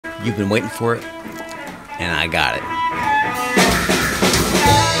You've been waiting for it, and I got it.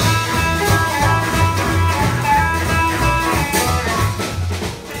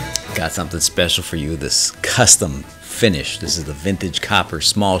 Got something special for you, this custom finish. This is the vintage copper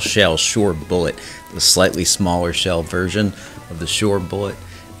small shell Shure Bullet, the slightly smaller shell version of the Shure Bullet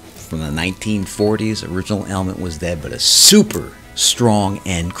from the 1940s. Original element was dead, but a super strong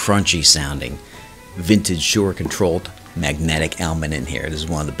and crunchy sounding vintage Shure controlled magnetic element in here. This is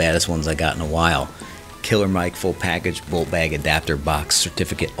one of the baddest ones I got in a while. Killer mic, full package, bolt bag, adapter, box,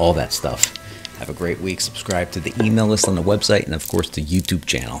 certificate, all that stuff. Have a great week. Subscribe to the email list on the website and of course the YouTube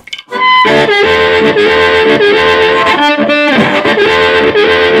channel.